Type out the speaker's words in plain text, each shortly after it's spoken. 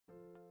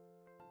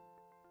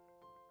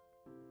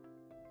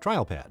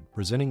TrialPad,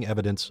 presenting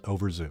evidence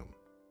over Zoom.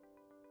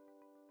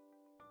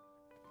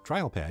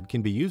 TrialPad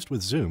can be used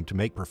with Zoom to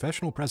make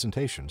professional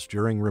presentations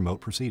during remote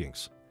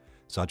proceedings,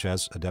 such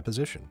as a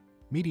deposition,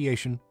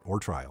 mediation, or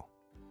trial.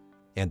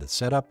 And the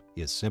setup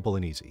is simple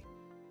and easy.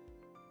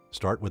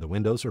 Start with a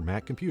Windows or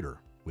Mac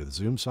computer with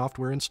Zoom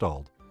software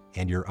installed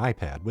and your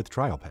iPad with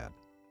TrialPad.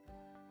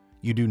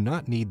 You do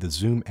not need the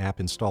Zoom app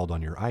installed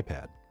on your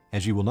iPad,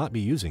 as you will not be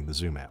using the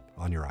Zoom app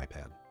on your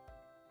iPad.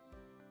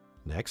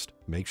 Next,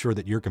 make sure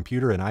that your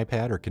computer and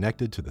iPad are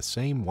connected to the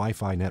same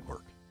Wi-Fi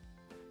network.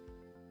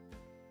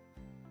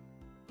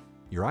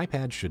 Your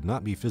iPad should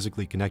not be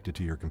physically connected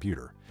to your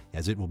computer,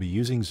 as it will be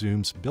using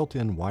Zoom's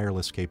built-in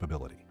wireless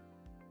capability.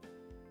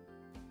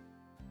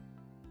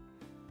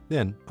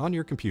 Then, on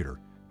your computer,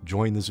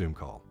 join the Zoom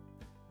call.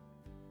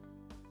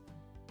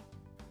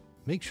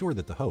 Make sure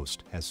that the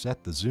host has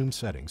set the Zoom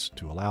settings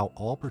to allow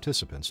all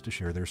participants to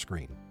share their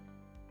screen.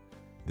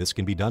 This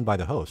can be done by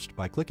the host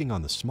by clicking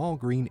on the small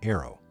green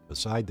arrow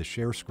beside the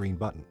Share Screen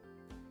button,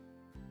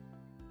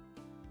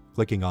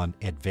 clicking on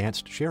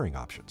Advanced Sharing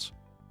Options,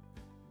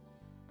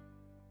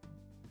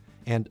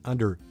 and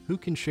under Who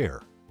Can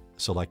Share,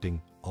 selecting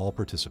All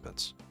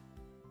Participants.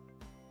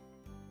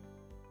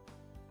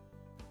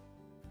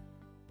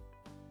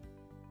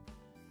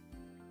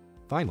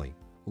 Finally,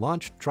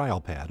 launch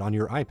TrialPad on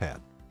your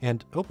iPad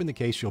and open the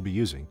case you'll be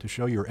using to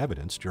show your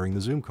evidence during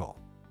the Zoom call.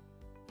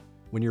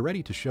 When you're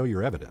ready to show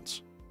your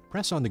evidence,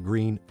 press on the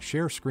green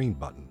Share Screen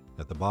button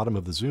at the bottom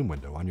of the Zoom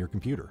window on your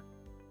computer.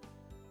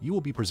 You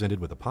will be presented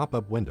with a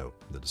pop-up window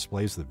that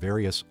displays the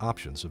various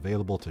options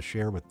available to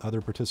share with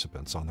other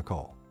participants on the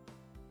call.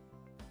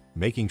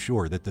 Making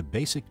sure that the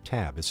Basic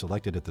tab is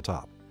selected at the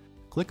top,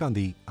 click on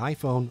the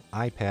iPhone,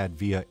 iPad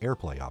via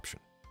AirPlay option.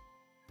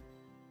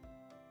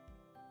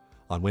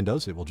 On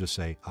Windows, it will just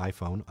say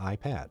iPhone,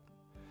 iPad,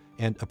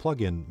 and a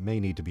plugin may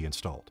need to be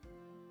installed.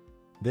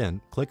 Then,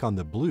 click on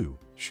the blue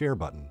Share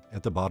button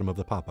at the bottom of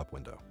the pop-up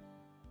window.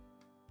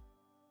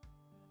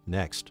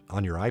 Next,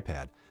 on your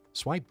iPad,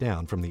 swipe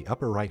down from the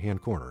upper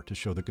right-hand corner to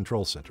show the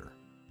Control Center.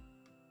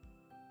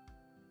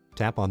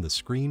 Tap on the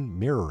Screen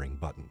Mirroring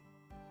button,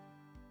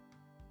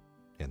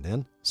 and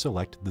then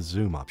select the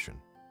Zoom option.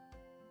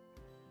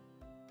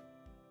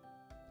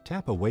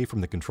 Tap away from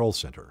the Control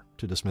Center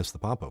to dismiss the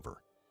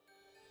popover,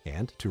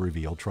 and to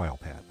reveal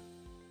TrialPad.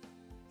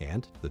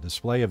 And the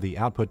display of the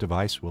output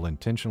device will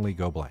intentionally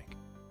go blank.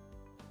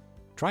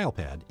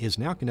 TrialPad is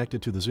now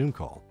connected to the Zoom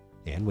call,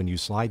 and when you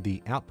slide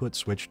the output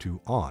switch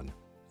to On,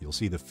 you'll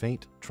see the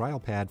faint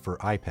TrialPad for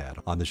iPad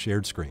on the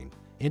shared screen,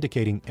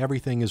 indicating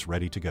everything is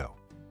ready to go.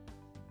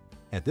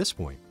 At this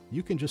point,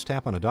 you can just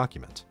tap on a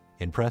document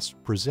and press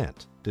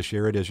Present to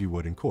share it as you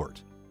would in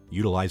court,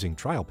 utilizing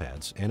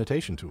TrialPad's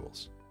annotation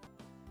tools.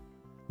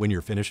 When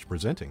you're finished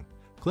presenting,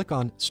 click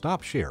on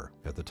Stop Share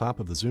at the top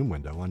of the Zoom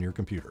window on your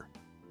computer.